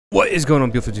What is going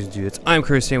on, beautiful dudes? I'm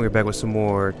Corrosive, and we're back with some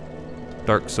more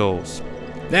Dark Souls.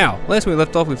 Now, last time we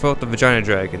left off, we fought the Vagina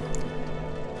Dragon.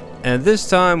 And this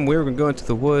time, we're going to go into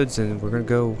the woods, and we're going to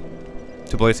go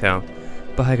to Blaytown.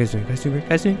 But how you guys doing?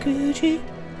 Guys doing Gucci?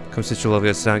 Come sit your love,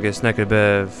 get sound, get snack, get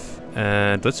bev.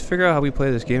 And let's figure out how we play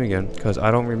this game again, because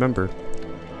I don't remember.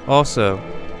 Also,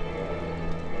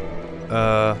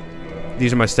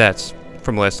 these are my stats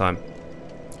from last time.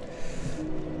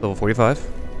 Level 45.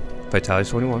 Vitality is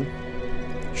 21.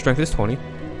 Strength is 20.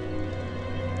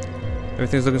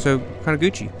 Everything's looking so kind of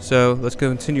Gucci. So let's go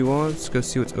continue on. Let's go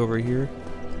see what's over here.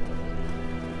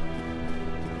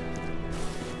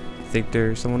 I think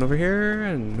there's someone over here,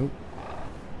 and nope.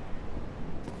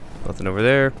 Nothing over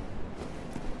there.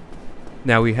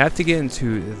 Now we have to get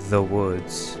into the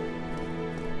woods.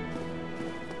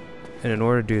 And in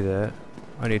order to do that,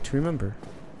 I need to remember.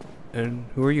 And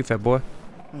who are you, fat boy?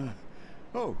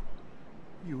 Oh.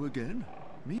 You again?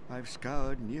 Me? I've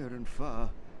scoured near and far,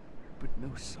 but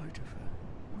no sight of her.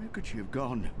 Where could she have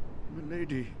gone?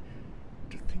 Milady,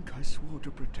 to think I swore to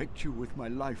protect you with my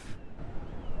life.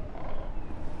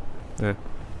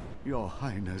 Your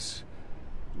Highness,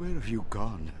 where have you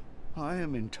gone? I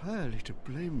am entirely to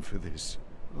blame for this.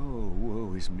 Oh,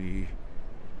 woe is me.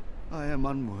 I am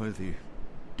unworthy,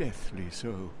 deathly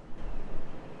so.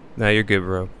 Nah, you're good,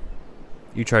 bro.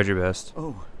 You tried your best.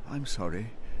 Oh, I'm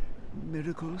sorry.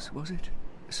 Miracles, was it?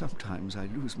 Sometimes I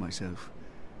lose myself.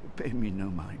 Pay me no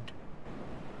mind.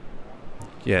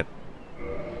 Yeah.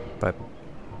 But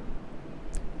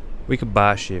we could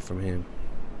buy shit from him.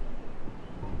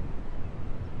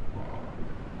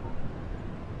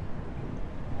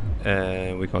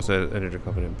 And we can also enter the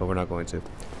covenant, but we're not going to.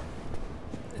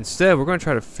 Instead, we're going to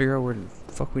try to figure out where the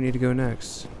fuck we need to go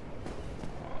next.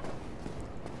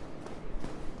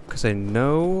 Because I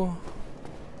know...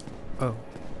 Oh.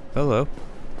 Hello.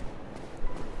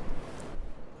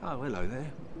 Oh, hello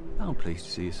there. I'm pleased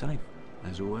to see you safe,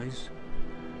 as always.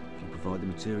 If you provide the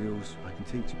materials, I can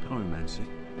teach you pyromancy.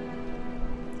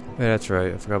 Yeah, that's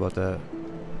right. I forgot about that.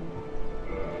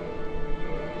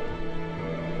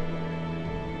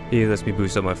 He lets me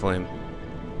boost up my flame.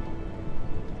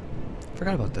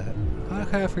 Forgot about that. How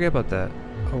can I forget about that?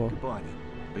 Oh well. Goodbye then.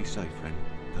 Be safe, friend.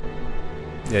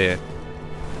 Yeah.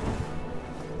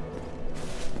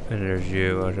 And there's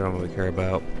you. I don't really care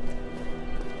about.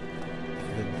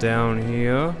 Get down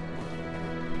here.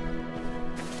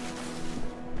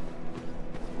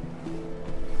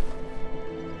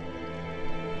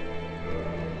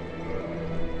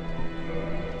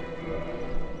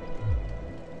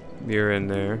 You're in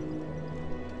there.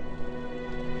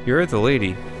 You're the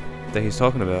lady that he's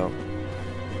talking about.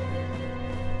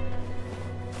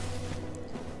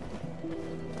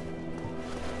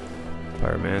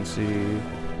 Pyromancy.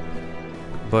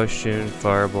 Combustion,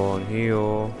 fireball, and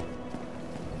heal.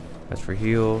 That's for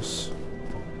heals.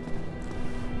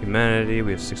 Humanity,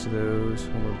 we have 6 of those.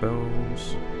 Homer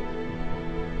bones.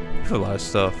 We have a lot of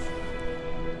stuff.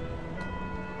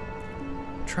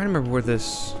 I'm trying to remember where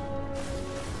this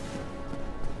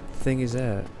thing is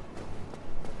at.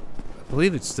 I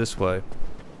believe it's this way.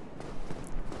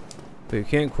 But you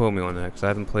can't quote me on that because I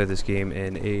haven't played this game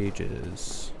in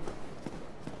ages.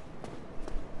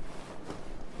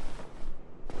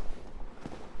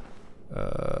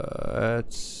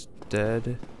 That's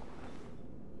dead.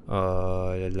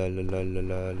 La.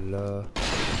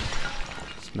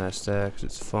 Smash stacks,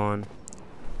 it's fun.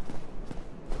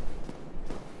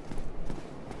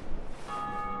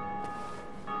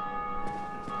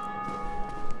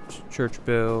 Church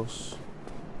bells.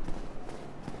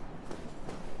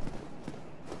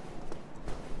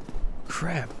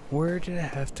 Crap, where did I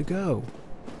have to go?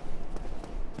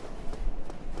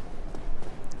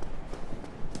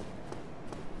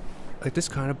 Like, this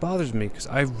kind of bothers me because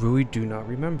I really do not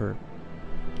remember.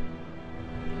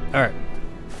 Alright.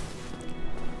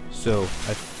 So,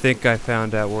 I think I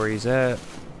found out where he's at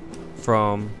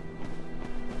from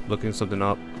looking something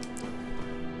up.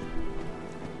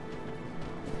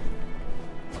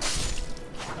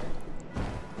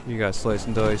 You got sliced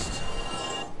and diced.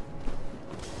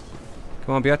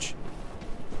 Come on, biatch.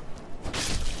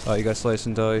 Oh, you got sliced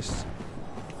and diced.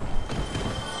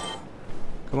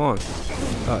 Come on.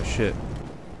 Oh, shit.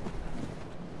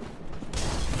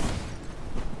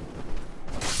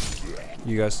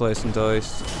 You got sliced and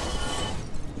diced.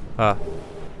 Ah.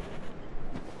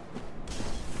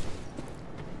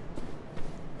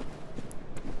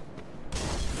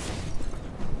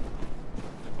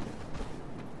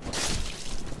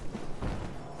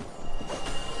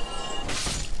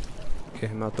 Get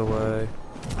him out the way.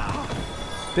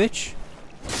 Bitch!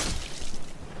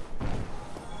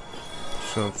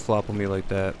 just gonna flop on me like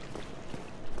that.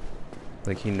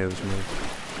 Like he knows me.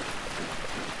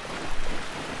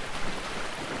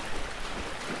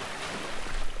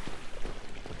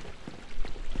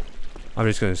 I'm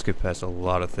just gonna skip past a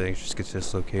lot of things, just get to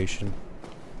this location.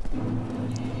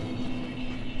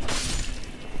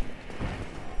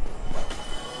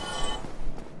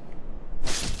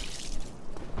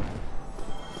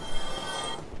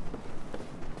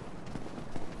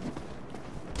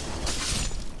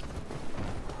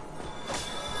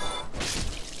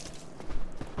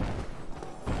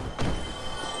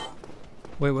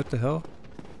 Wait, what the hell?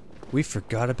 We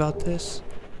forgot about this?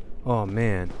 Oh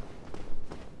man.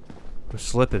 We're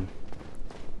slipping.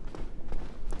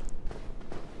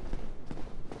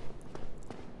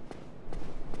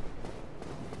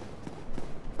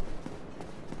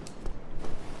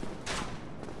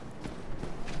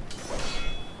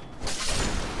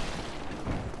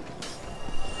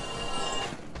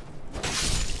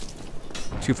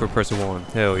 Two for person one.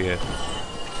 Hell yeah.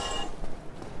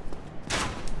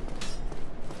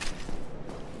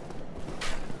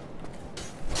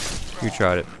 You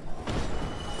tried it.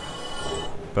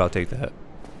 But I'll take that.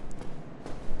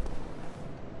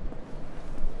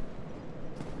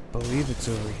 Believe it's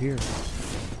over here.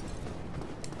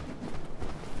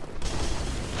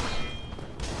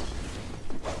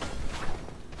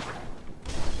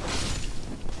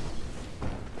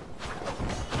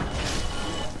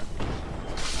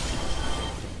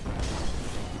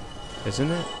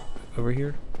 Isn't it? Over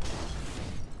here?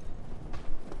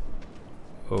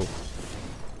 Oh.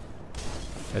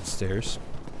 That's stairs.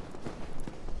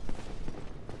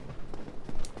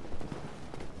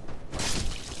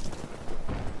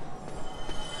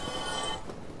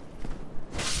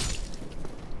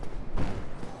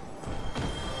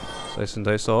 Slice and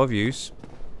dice all of use.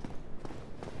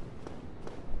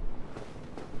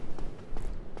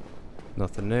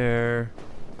 Nothing there.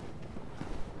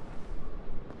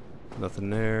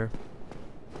 Nothing there.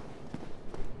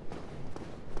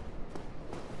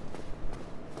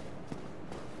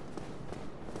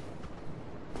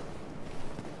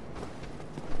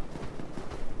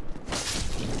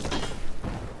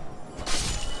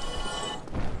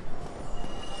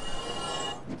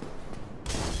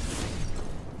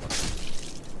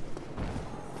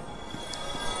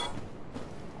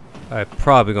 I'm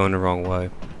probably going the wrong way.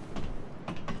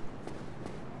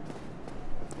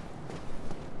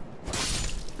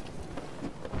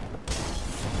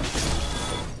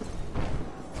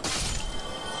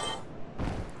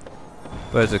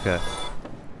 But it's okay.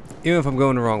 Even if I'm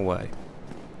going the wrong way.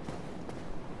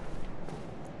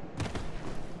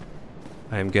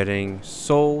 I am getting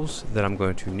souls that I'm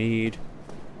going to need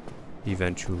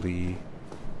eventually.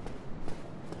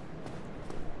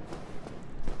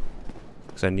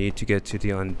 Because I need to get to the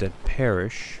undead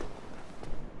parish.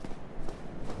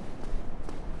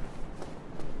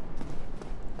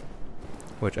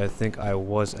 Which I think I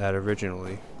was at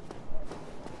originally.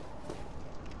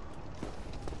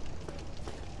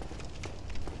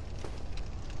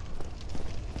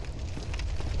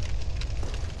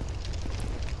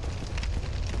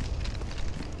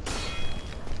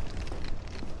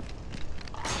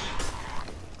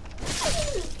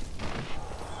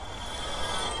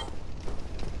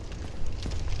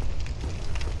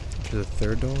 To the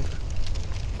third dog?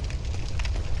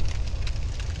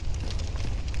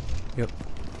 Yep.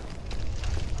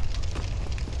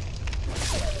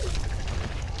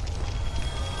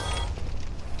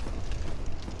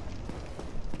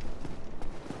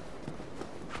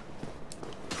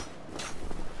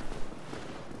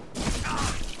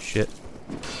 Shit.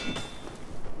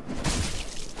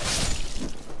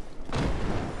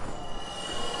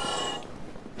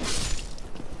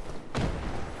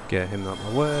 Get him out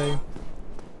my way.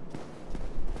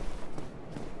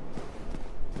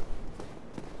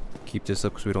 Keep this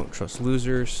up because we don't trust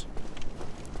losers.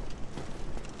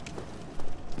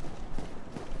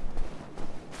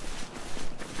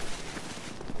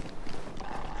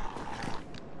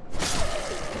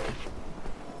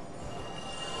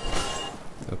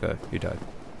 Okay, you died.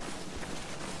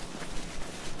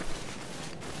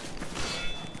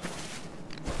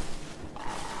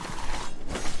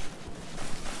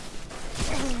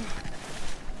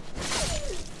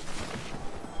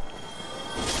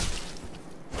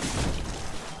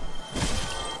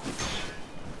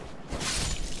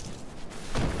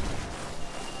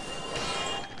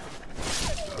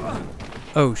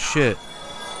 Oh shit.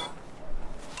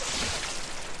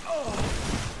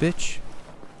 Bitch.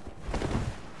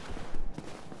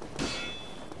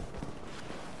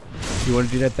 You want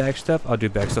to do that back stuff? I'll do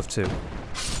back stuff too.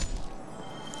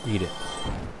 Eat it.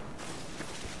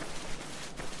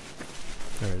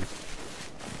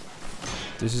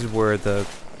 This is where the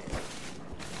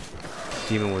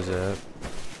demon was at.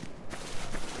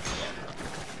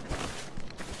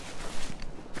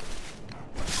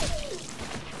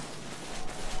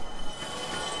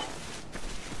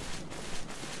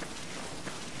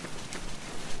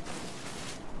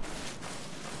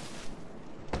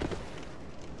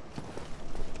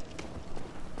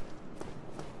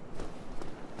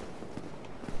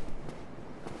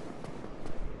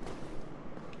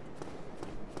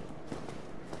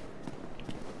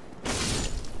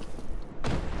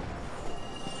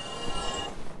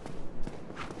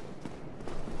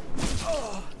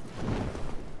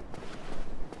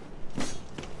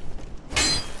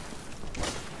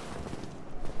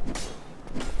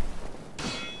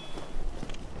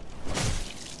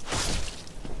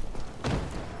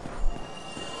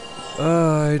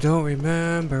 I don't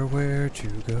remember where to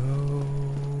go.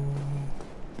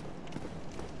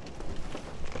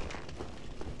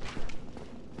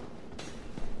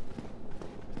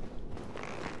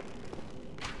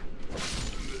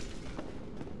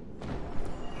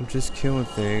 I'm just killing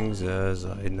things as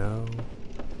I know.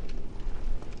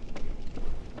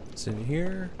 It's in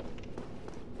here.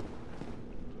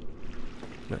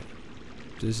 No,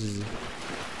 this is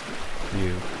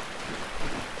you.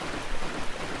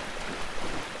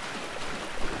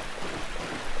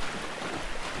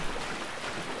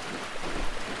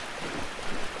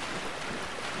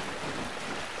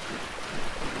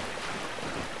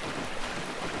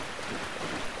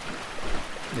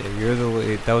 Yeah, you're the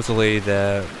lady. That was the lady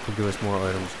that would give us more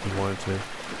items if we wanted to.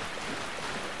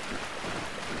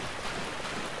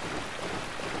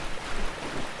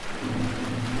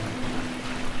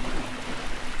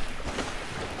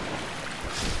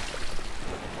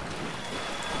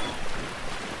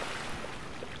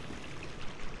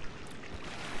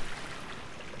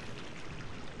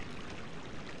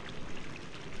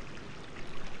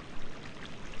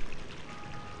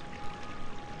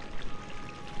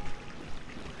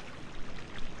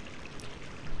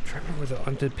 I remember where the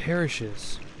undead parish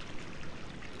is.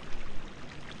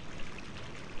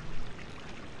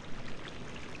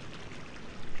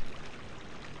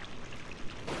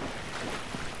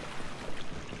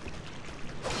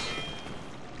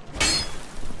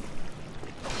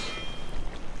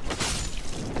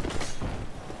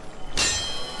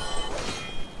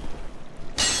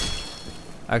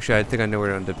 Actually, I think I know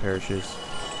where the undead parish is.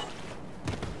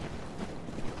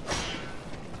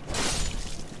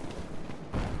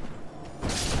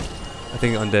 I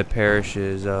think undead parish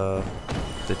is the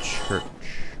church.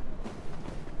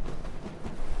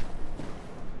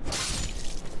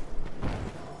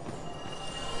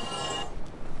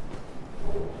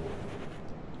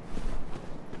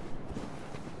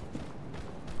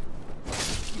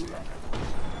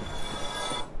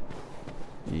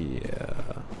 Yeah.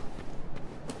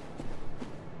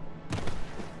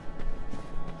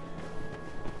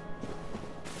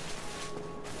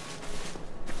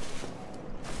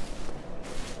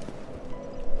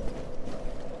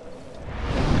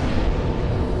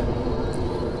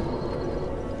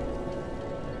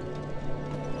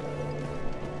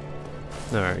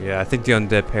 Alright, yeah, I think the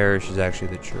undead parish is actually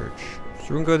the church.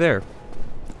 So we're gonna go there.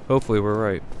 Hopefully we're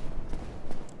right.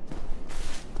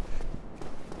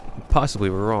 Possibly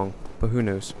we're wrong, but who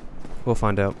knows? We'll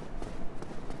find out.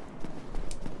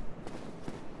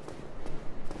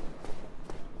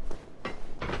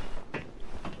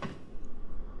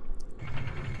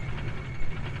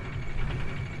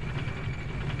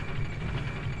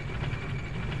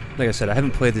 Like I said, I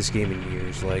haven't played this game in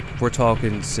years. Like, we're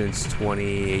talking since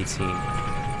 2018.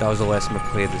 That was the last time I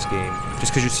played this game.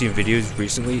 Just because you're seeing videos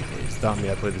recently, it's not me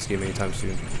I played this game anytime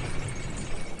soon.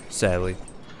 Sadly.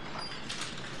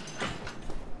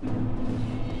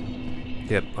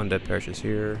 Yep, undead parish is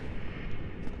here.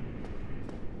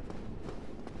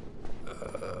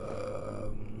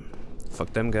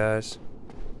 Fuck them guys.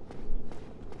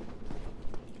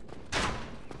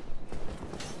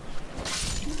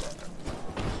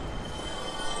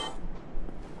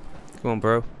 Come on,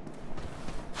 bro.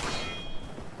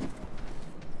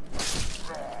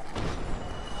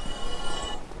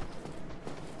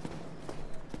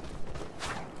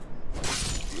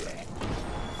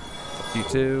 Fuck you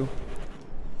too.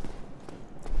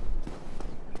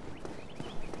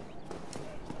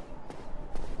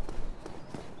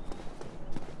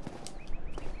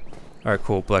 Alright,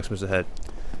 cool. Blacksmith's ahead.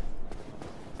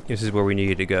 This is where we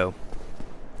needed to go.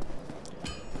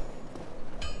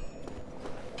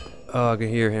 Oh, I can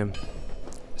hear him.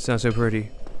 Sounds so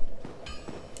pretty.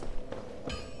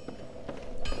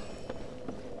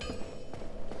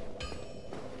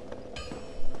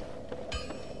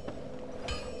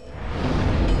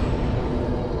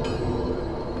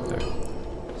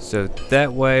 So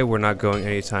that way we're not going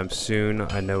anytime soon.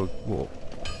 I know, well,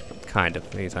 kind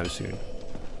of anytime soon.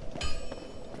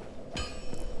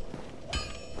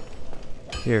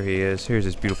 Here he is. Here's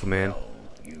this beautiful man.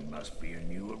 You must be a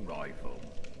new arrival.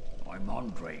 I'm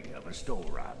Andre of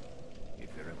Astoran. If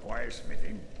you require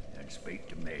smithing, then speak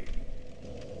to me.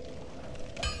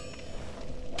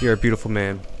 You're a beautiful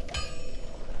man.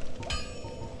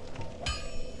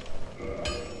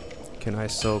 Can I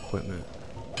sell equipment?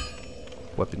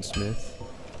 Weaponsmith.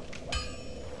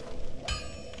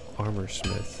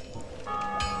 Armorsmith.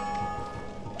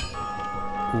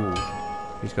 Ooh.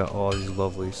 He's got all these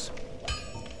lovelies.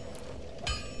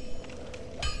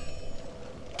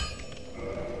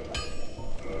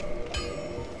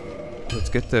 Let's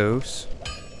get those.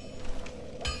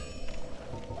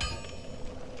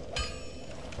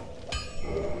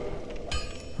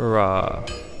 Hurrah.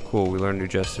 Cool, we learned new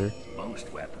gesture. Most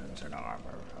weapons and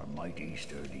armor are mighty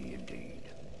sturdy indeed,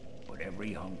 but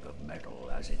every hunk of metal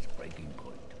has its breaking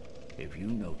point. If you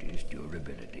notice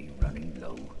durability running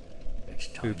low, it's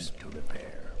time to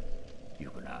repair. You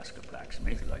can ask a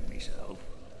blacksmith like myself,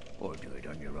 or do it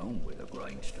on your own with a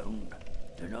grindstone.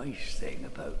 The nice thing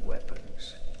about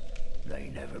weapons,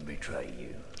 they never betray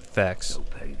you. Facts. So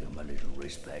pay them a little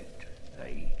respect,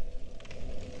 eh?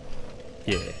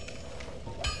 Yeah.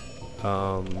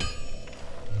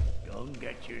 Don't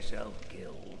get yourself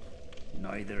killed.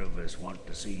 Neither of us want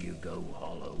to see you go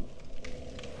hollow.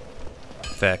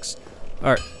 Facts.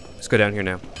 Alright, let's go down here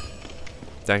now.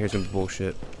 Down here's some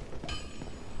bullshit.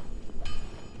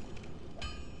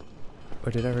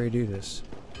 Or did I already do this?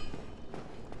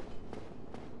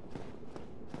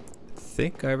 I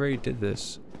think I already did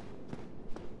this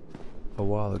a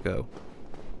while ago.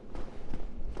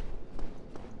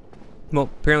 Well,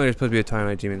 apparently there's supposed to be a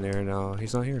Titanite demon there, and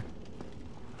he's not here.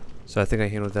 So I think I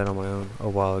handled that on my own a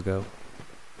while ago.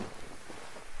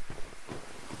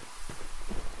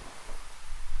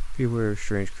 Beware of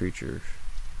strange creatures.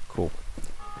 Cool.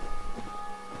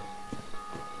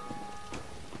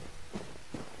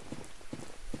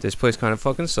 This place kind of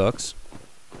fucking sucks.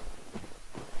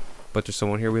 But there's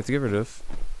someone here we have to get rid of.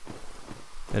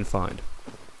 And find.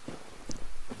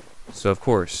 So of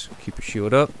course, keep your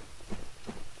shield up.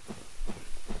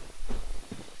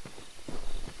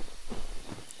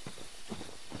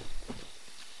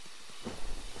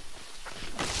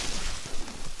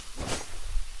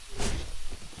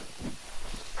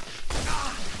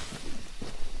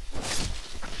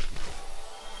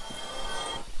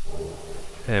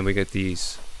 And we get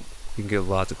these. You can get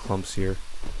lots of clumps here.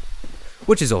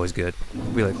 Which is always good.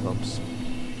 We like clumps.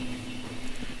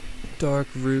 Dark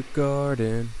root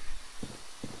garden.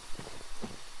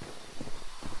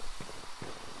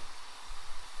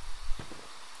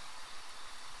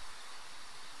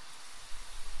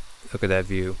 Look at that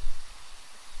view.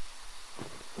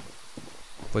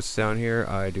 What's down here?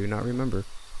 I do not remember.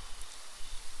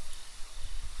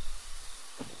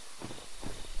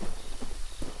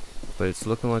 But it's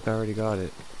looking like I already got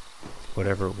it.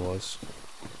 Whatever it was.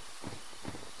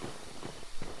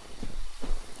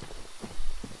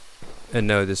 And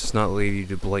no, this does not lead you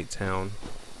to Blight Town.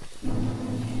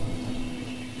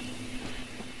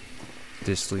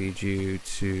 This leads you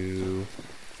to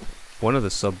one of the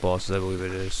sub-bosses, I believe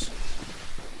it is.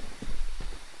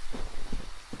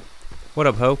 What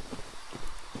up, ho?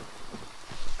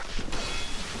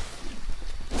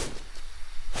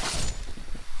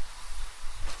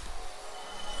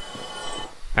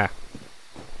 Ah.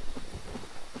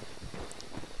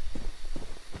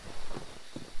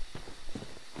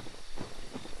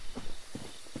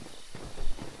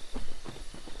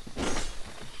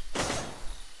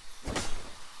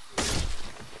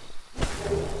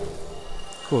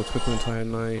 Cool, Twinkling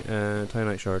Titanite and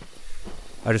Titanite Shard.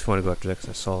 I just want to go after that because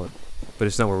I saw it. But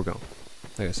it's not where we're going.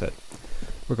 Like I said,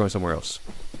 we're going somewhere else.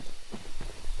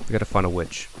 We gotta find a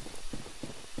witch.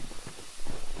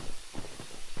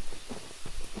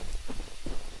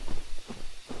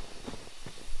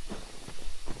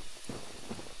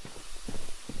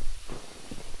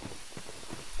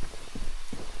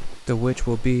 The witch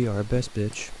will be our best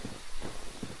bitch.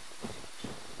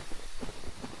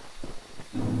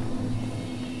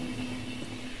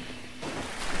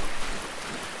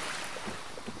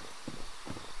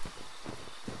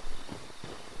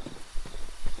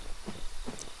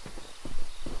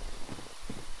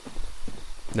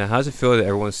 Now, how does it feel that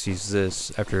everyone sees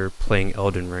this after playing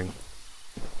Elden Ring?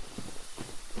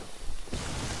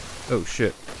 Oh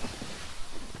shit.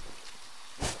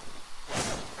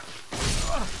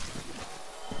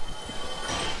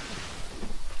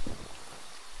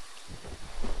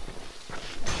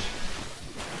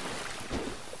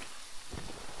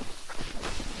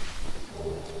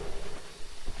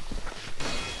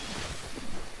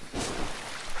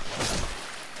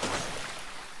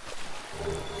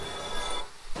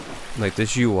 Like,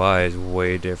 this UI is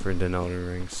way different than Elden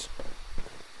Ring's.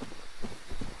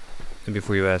 And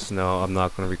before you ask, no, I'm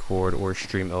not going to record or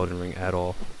stream Elden Ring at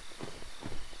all.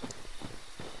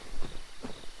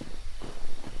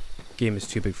 Game is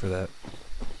too big for that.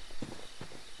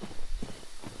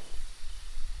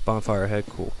 Bonfire head,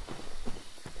 cool.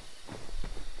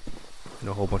 And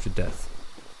a whole bunch of death.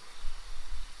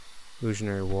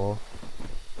 Illusionary wall.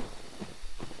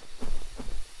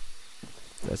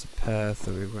 That's a path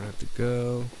that we're gonna have to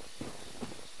go.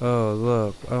 Oh,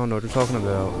 look. I don't know what you're talking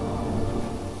about.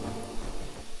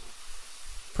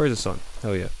 Praise the sun.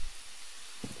 Hell yeah.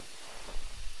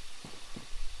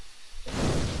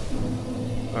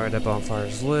 Alright, that bonfire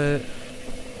is lit.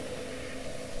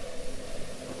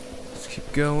 Let's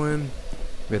keep going.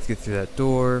 We have to get through that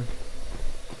door.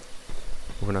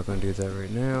 We're not going to do that right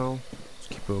now. Let's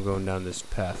keep going down this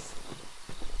path.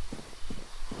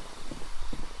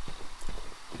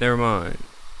 Never mind.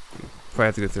 Probably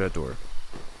have to go through that door.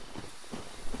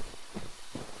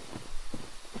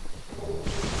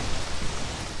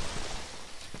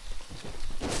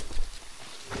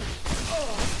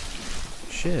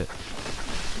 Shit.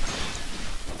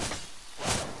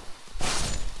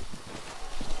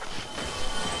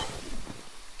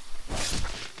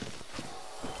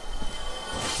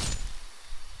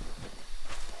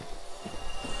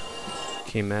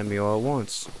 Came at me all at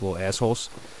once, little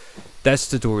assholes. That's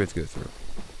the door we have to go through.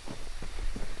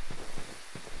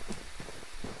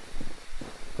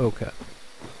 Okay.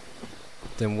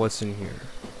 Then what's in here?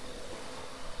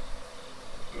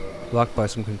 Blocked by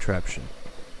some contraption.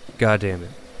 God damn it.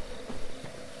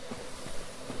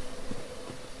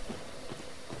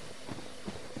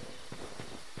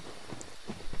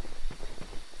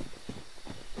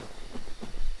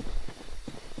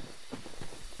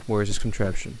 Where is this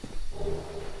contraption?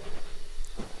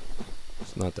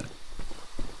 It's not that.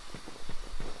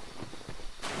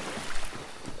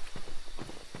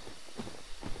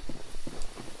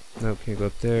 Nope, can't go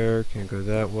up there, can't go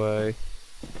that way.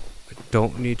 I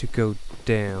don't need to go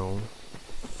down,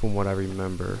 from what I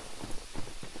remember.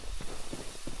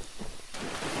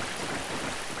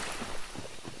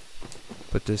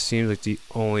 But this seems like the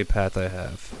only path I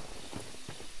have.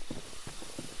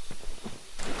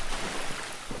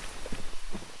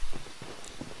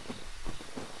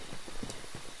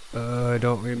 I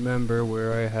don't remember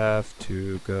where I have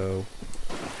to go.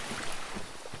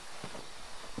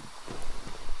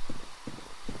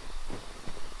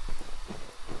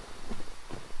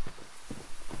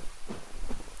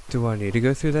 Do I need to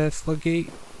go through that floodgate?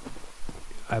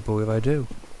 I believe I do.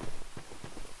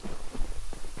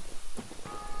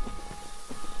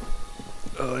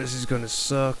 Oh, this is gonna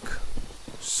suck.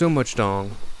 So much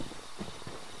dong.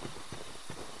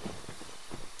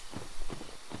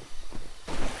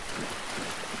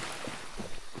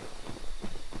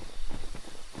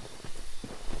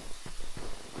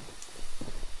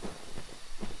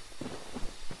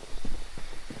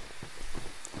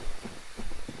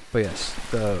 But yes,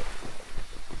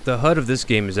 the HUD of this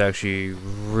game is actually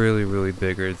really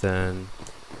bigger than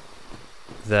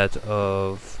that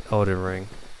of Elden Ring.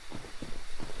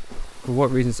 For what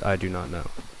reasons, I do not know.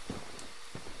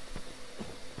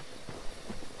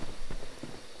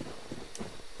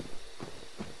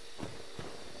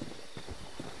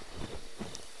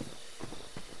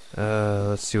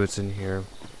 Let's see what's in here.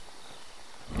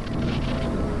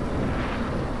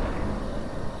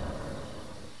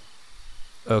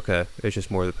 Okay, it's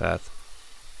just more of the path.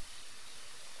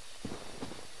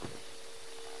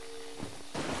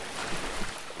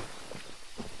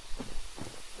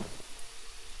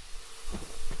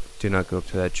 Do not go up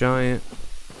to that giant,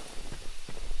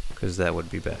 because that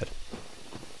would be bad.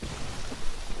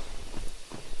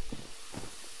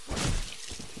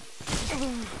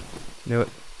 Knew it.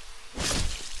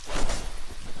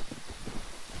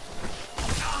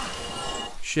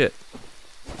 Shit.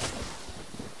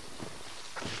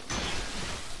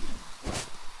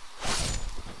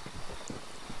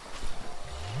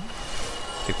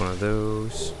 Take one of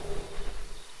those.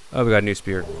 Oh, we got a new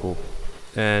spear. Cool.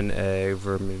 And a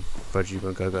vermin fudgy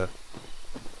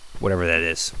whatever that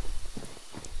is.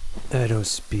 I don't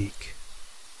speak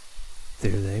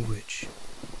their language.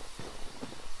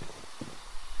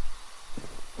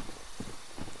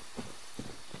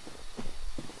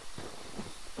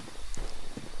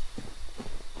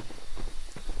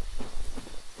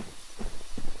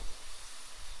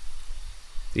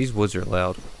 These woods are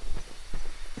loud.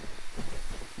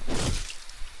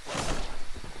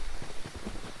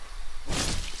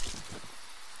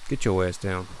 Get your ass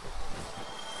down.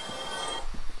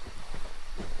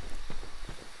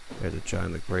 There's a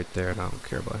giant like right there, and I don't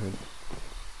care about him.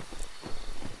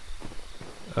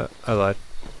 I lied.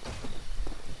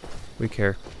 We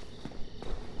care.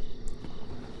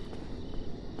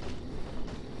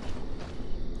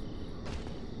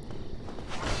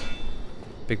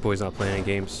 Big boy's not playing any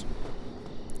games.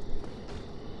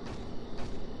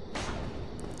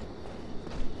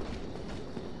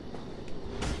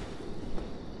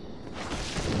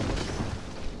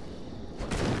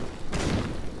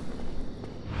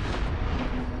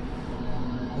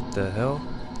 What the hell?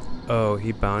 Oh,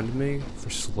 he bound me for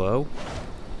slow?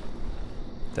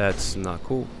 That's not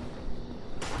cool.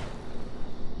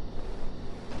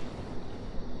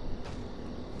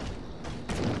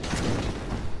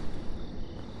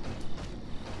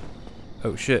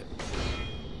 Oh shit.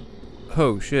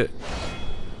 Oh shit.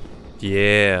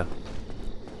 Yeah.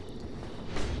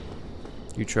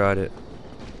 You tried it.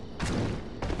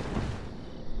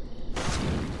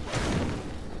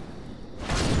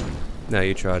 No,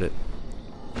 you tried it.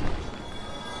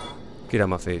 Get out of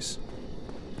my face.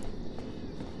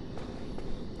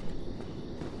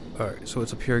 Alright, so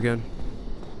what's up here again?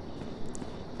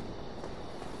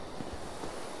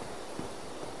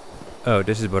 Oh,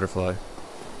 this is butterfly.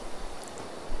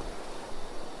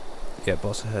 Yeah,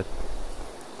 boss ahead.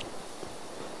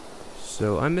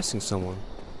 So I'm missing someone.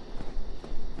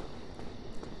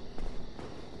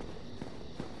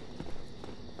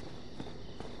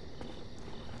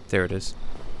 There it is.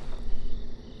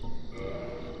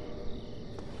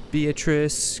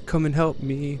 Beatrice, come and help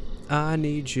me. I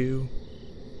need you.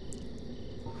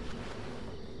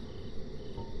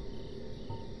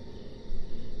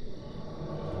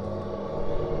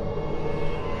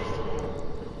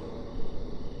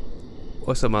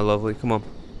 What's up, my lovely? Come on.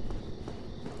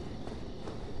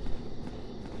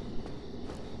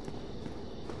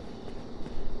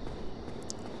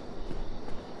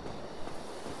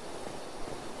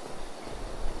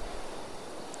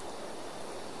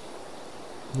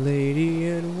 Lady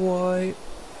in white.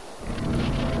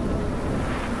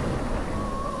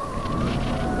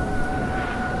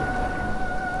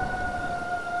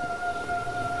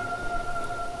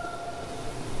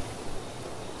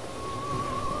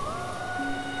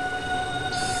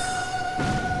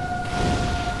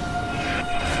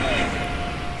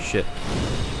 Shit.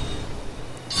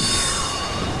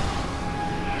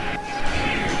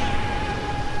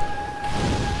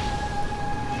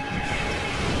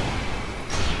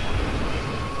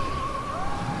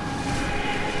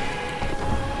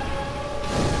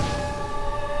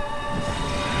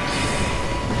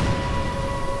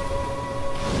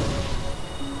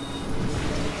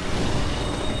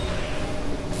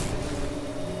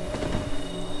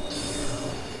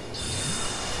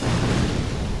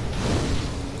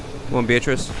 Come on,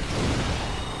 Beatrice.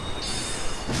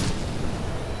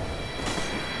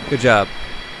 Good job.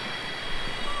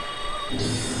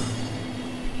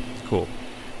 Cool.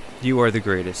 You are the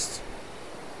greatest.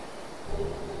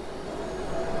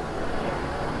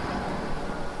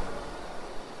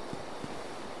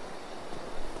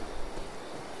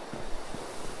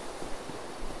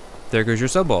 There goes your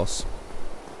sub-boss.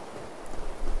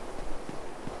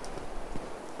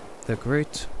 The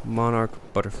Great Monarch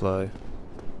Butterfly.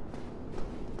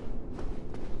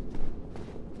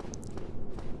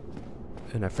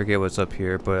 And I forget what's up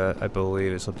here, but I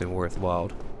believe it's something worthwhile.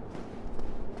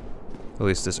 At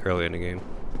least this early in the game.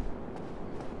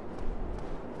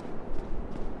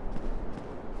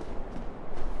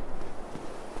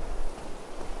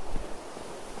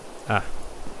 Ah.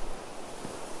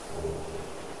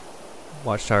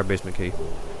 Watchtower basement key.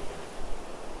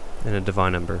 And a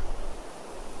divine ember.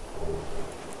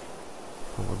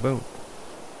 One more boom.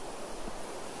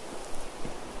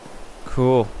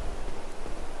 Cool.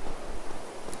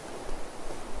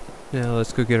 Now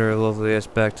let's go get our lovely ass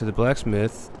back to the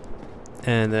blacksmith,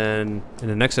 and then in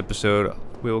the next episode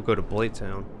we will go to Blade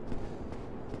Town.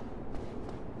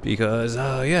 Because,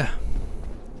 yeah.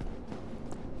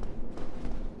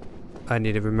 I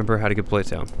need to remember how to get Blade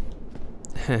Town.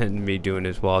 And me doing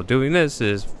this while doing this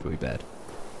is really bad.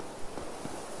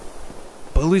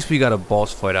 But at least we got a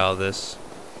boss fight out of this.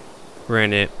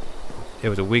 Granted, it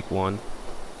was a weak one,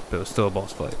 but it was still a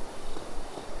boss fight.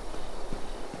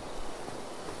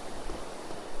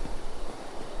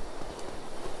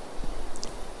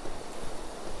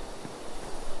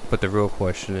 But the real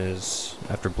question is,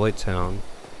 after Blade Town,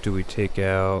 do we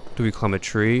climb a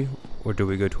tree, or do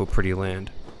we go to a pretty land?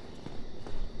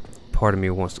 Part of me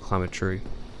wants to climb a tree.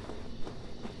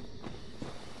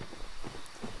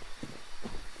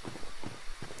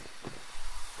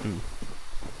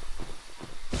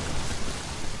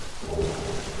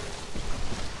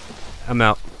 I'm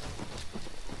out.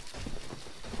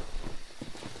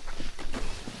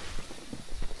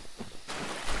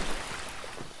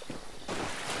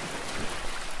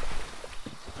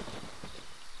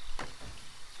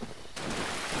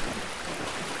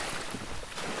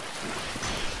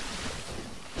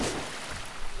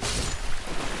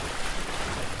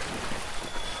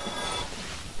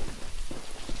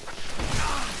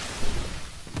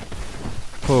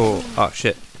 Oh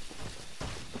shit.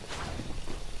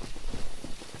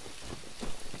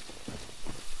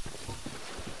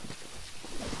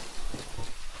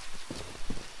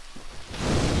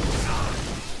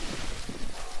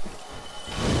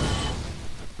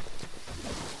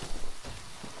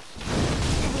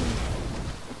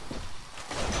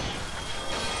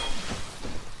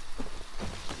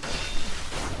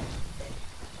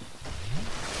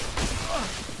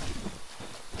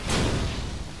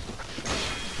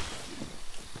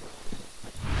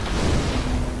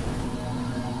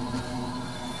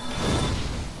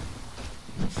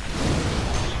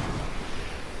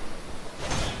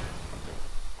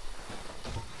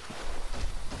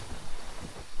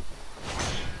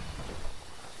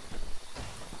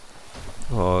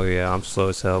 Oh yeah, I'm slow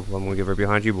as hell, but I'm gonna get right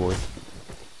behind you, boy.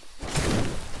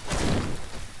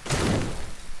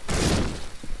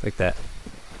 Like that.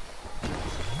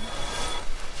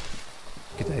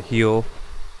 Get that heal.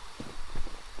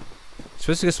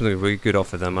 Supposed to get something really good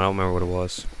off of them. I don't remember what it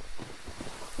was.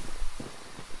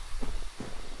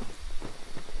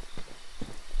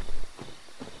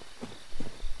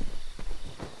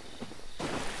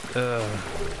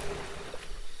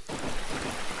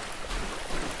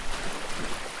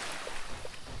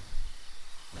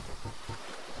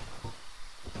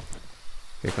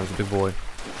 Here comes the big boy.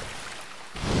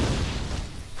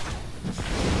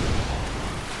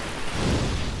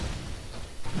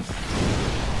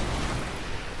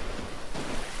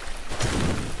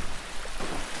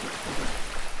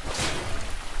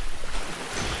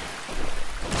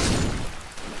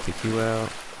 Take you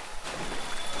out.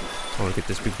 I want to get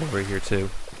this big boy right here too.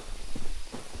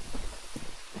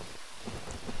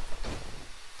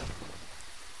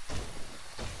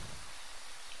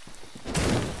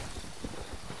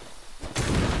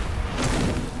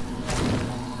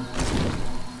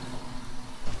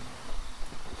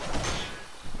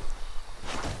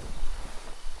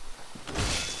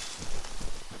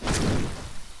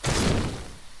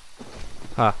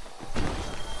 Ha.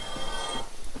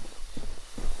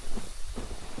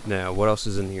 Now, what else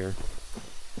is in here?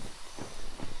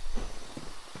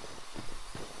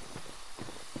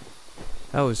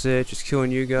 That was it, just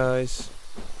killing you guys.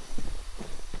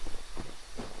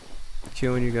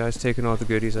 Killing you guys, taking all the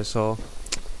goodies I saw.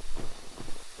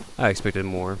 I expected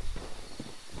more.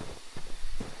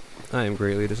 I am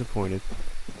greatly disappointed.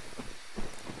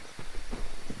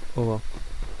 Oh well.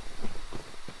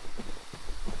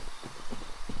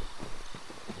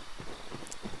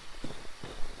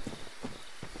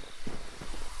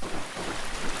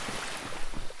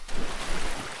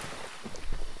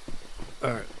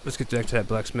 Alright, let's get back to that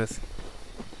blacksmith.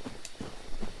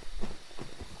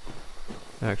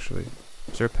 Actually,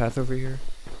 is there a path over here?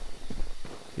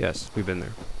 Yes, we've been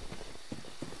there.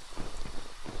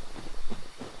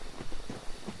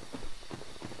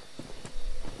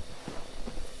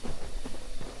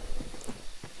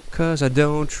 Cause I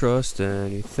don't trust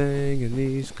anything in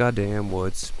these goddamn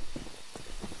woods.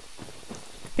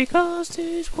 Because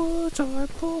these woods are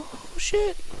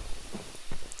bullshit.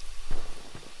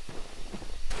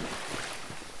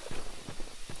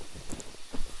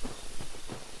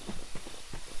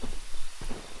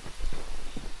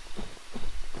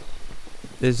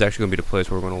 This is actually going to be the place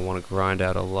where we're going to want to grind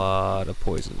out a lot of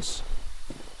poisons.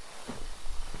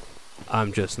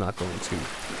 I'm just not going to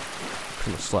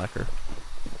become a slacker.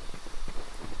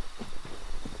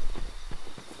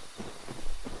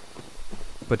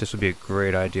 But this would be a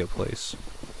great ideal place.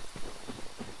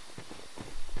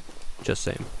 Just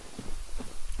saying.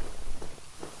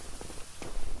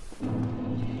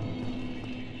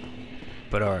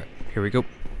 But alright, here we go.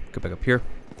 Go back up here.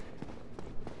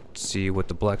 See what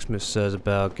the blacksmith says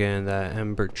about getting that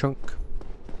ember chunk.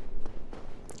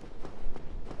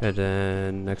 And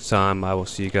then next time I will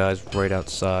see you guys right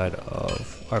outside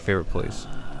of our favorite place.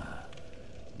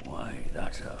 Why,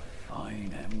 that's a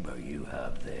fine ember you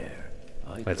have there.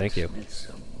 I Why, thank you. could smith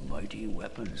some mighty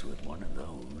weapons with one of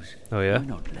those. Oh yeah? Why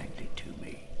not lend it to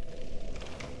me?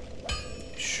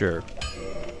 Sure.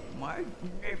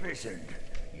 Magnificent!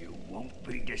 You won't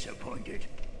be disappointed.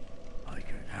 I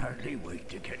can hardly wait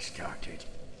to get started.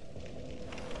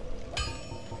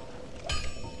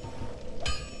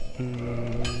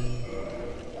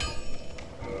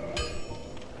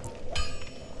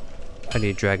 I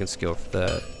need dragon skill for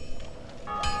that.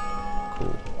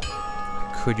 Cool.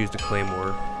 I could use the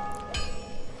claymore,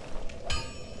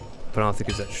 but I don't think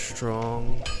it's that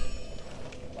strong.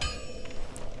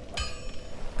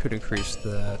 Could increase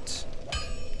that.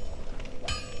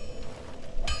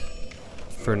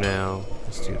 For now,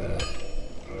 let's do that.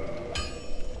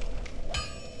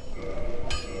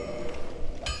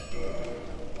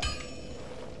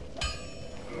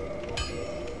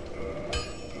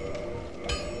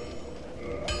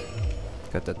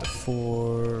 Got that to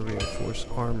 4. Reinforced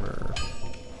armor.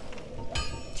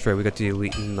 That's right, we got the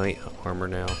elite knight armor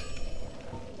now.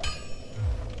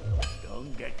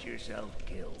 Don't get yourself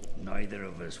killed. Neither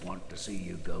of us want to see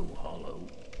you go hollow.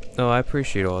 Oh, I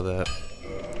appreciate all that.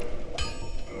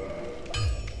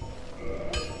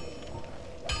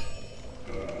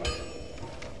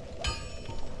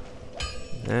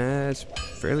 That's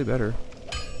fairly better.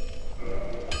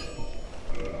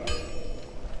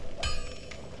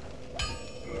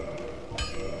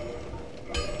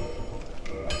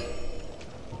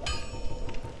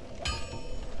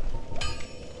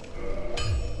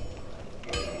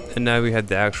 And now we had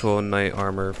the actual knight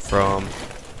armor from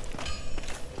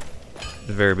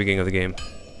the very beginning of the game.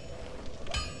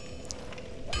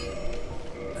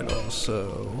 And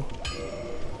also,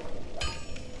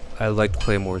 I like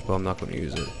claymores, but I'm not going to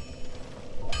use it.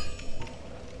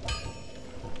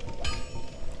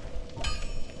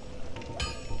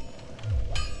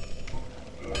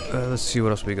 Let's see what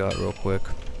else we got real quick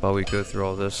while we go through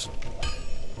all this.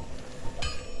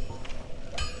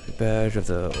 Badge of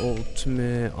the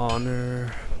ultimate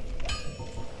honor.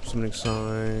 Summoning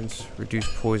signs. Reduce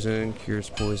poison. Cures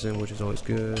poison, which is always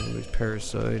good. Reduce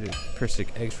parasite.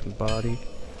 Parasitic eggs from the body.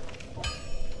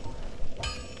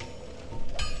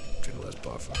 Trigger less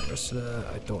buff for the rest of that.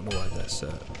 I don't know why that's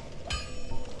set.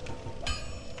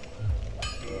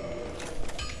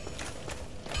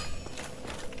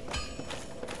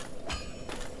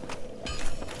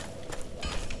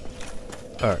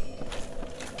 Alright.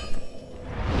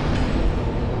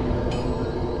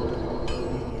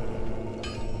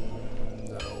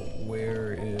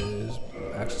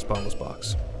 Spawnless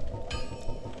box.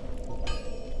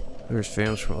 There's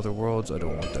fams from other worlds. I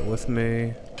don't want that with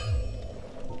me.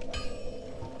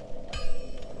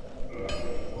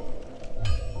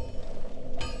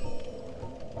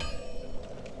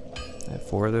 I have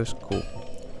 4 of those. Cool.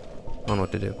 I don't know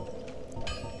what to do.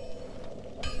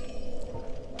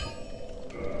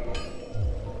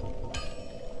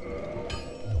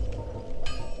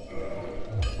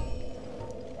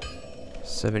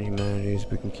 Seven humanities,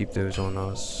 we can keep those on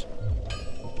us.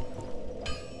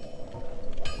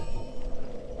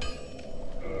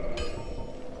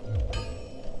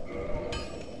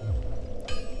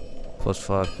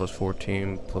 +5,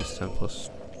 +14, +10,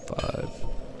 +5.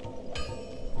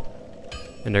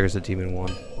 And there's a demon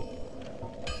one.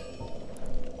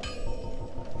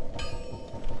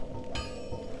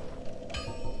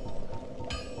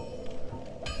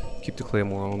 Keep the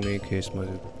claymore on me in case my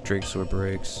Drake sword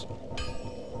breaks.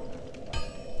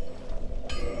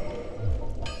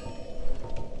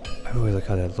 I really like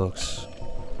how that looks.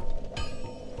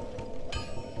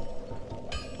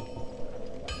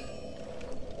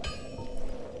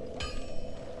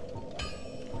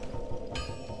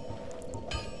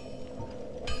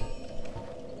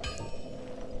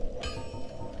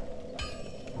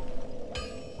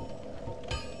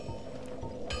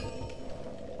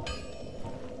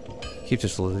 Keep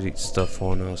this elite stuff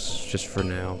on us just for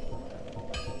now.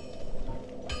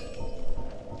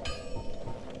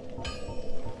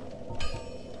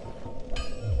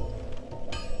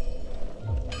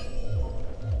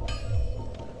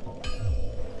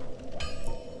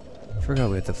 Forgot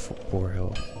we had the 4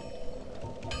 health.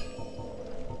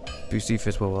 Boost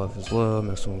defense while life is low,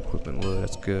 maximum equipment low,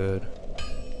 that's good.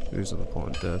 Use them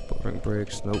upon death, but ring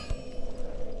breaks, nope.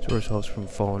 Source helps from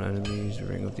fallen enemies,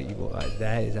 ring of the evil eye,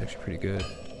 that is actually pretty good.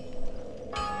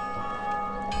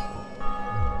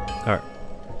 Alright.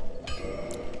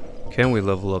 Can we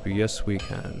level up? Yes, we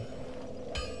can.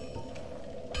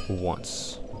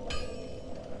 Once.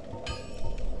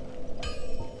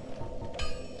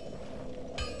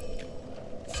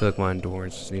 I feel like my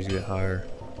endurance needs to get higher.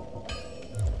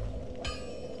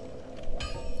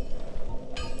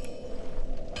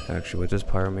 Actually, what does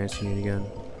pyromancy need again?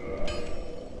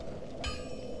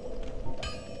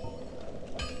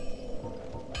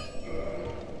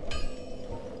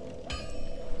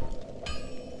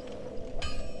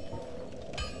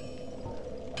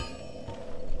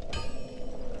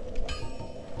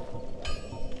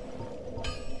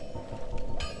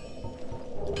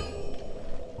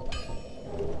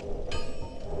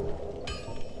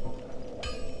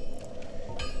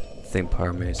 I think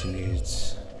pyromancy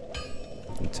needs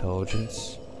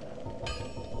intelligence.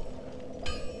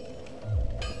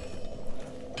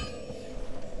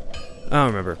 I don't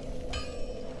remember.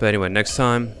 But anyway, next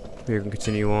time we're gonna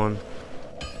continue on.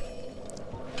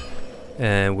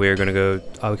 And we're gonna go,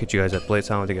 I'll catch you guys at Blade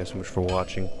Time. Thank you guys so much for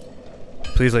watching.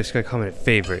 Please like, subscribe, comment, and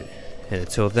favorite. And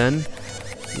until then,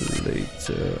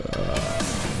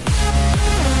 later.